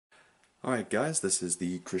Alright guys, this is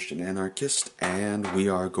the Christian Anarchist, and we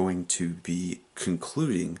are going to be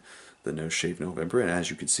concluding the No Shave November, and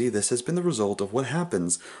as you can see, this has been the result of what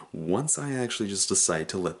happens once I actually just decide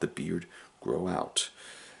to let the beard grow out.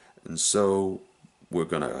 And so, we're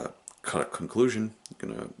gonna cut a conclusion,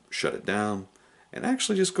 gonna shut it down, and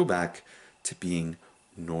actually just go back to being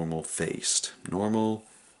normal-faced. Normal,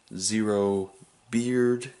 zero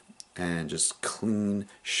beard, and just clean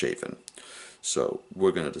shaven. So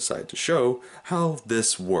we're going to decide to show how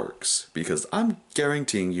this works, because I'm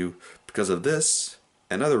guaranteeing you, because of this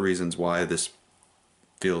and other reasons why this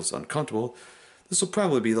feels uncomfortable, this will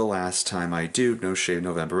probably be the last time I do No Shave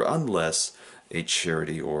November, unless a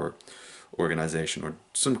charity or organization or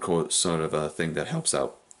some sort of a thing that helps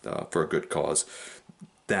out for a good cause,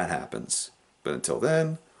 that happens. But until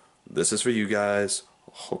then, this is for you guys.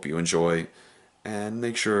 Hope you enjoy, and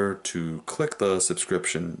make sure to click the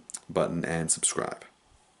subscription button and subscribe.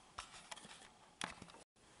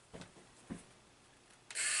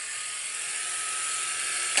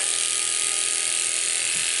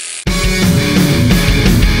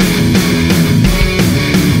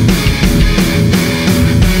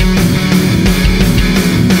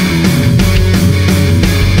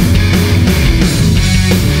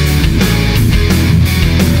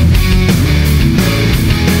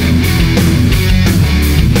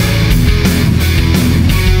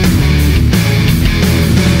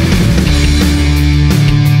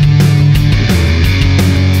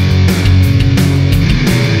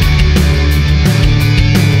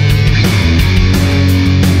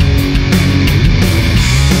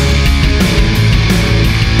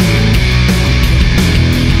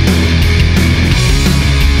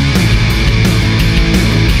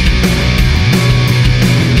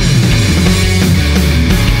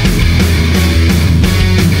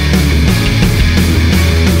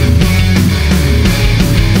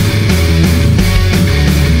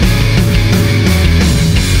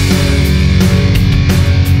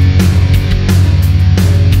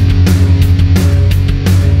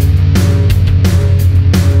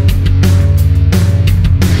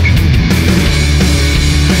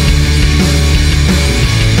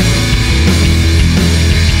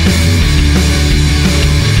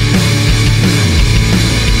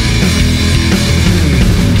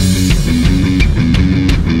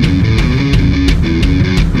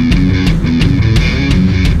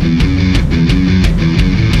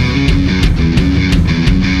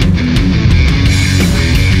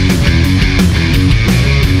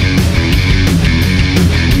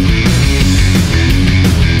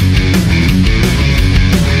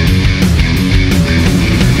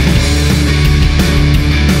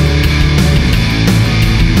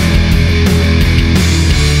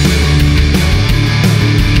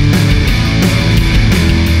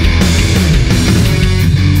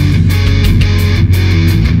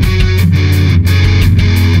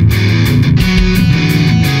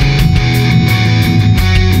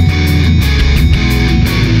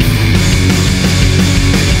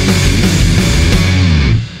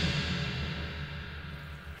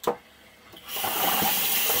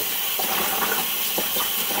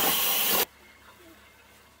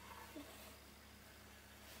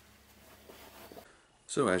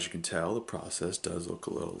 So as you can tell, the process does look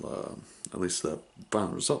a little, at least the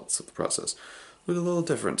final results of the process, look a little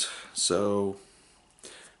different. So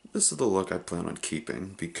this is the look I plan on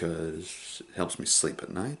keeping because it helps me sleep at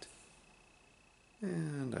night.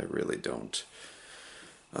 And I really don't,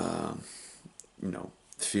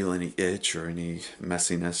 feel any itch or any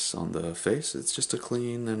messiness on the face. It's just a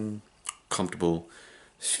clean and comfortable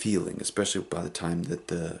feeling, especially by the time that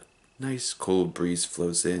the nice cold breeze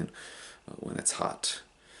flows in when it's hot.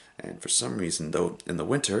 And for some reason, though, in the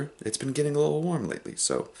winter, it's been getting a little warm lately,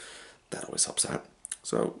 so that always helps out.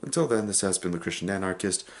 So until then, this has been the Christian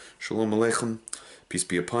Anarchist. Shalom Aleichem. Peace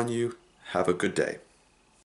be upon you. Have a good day.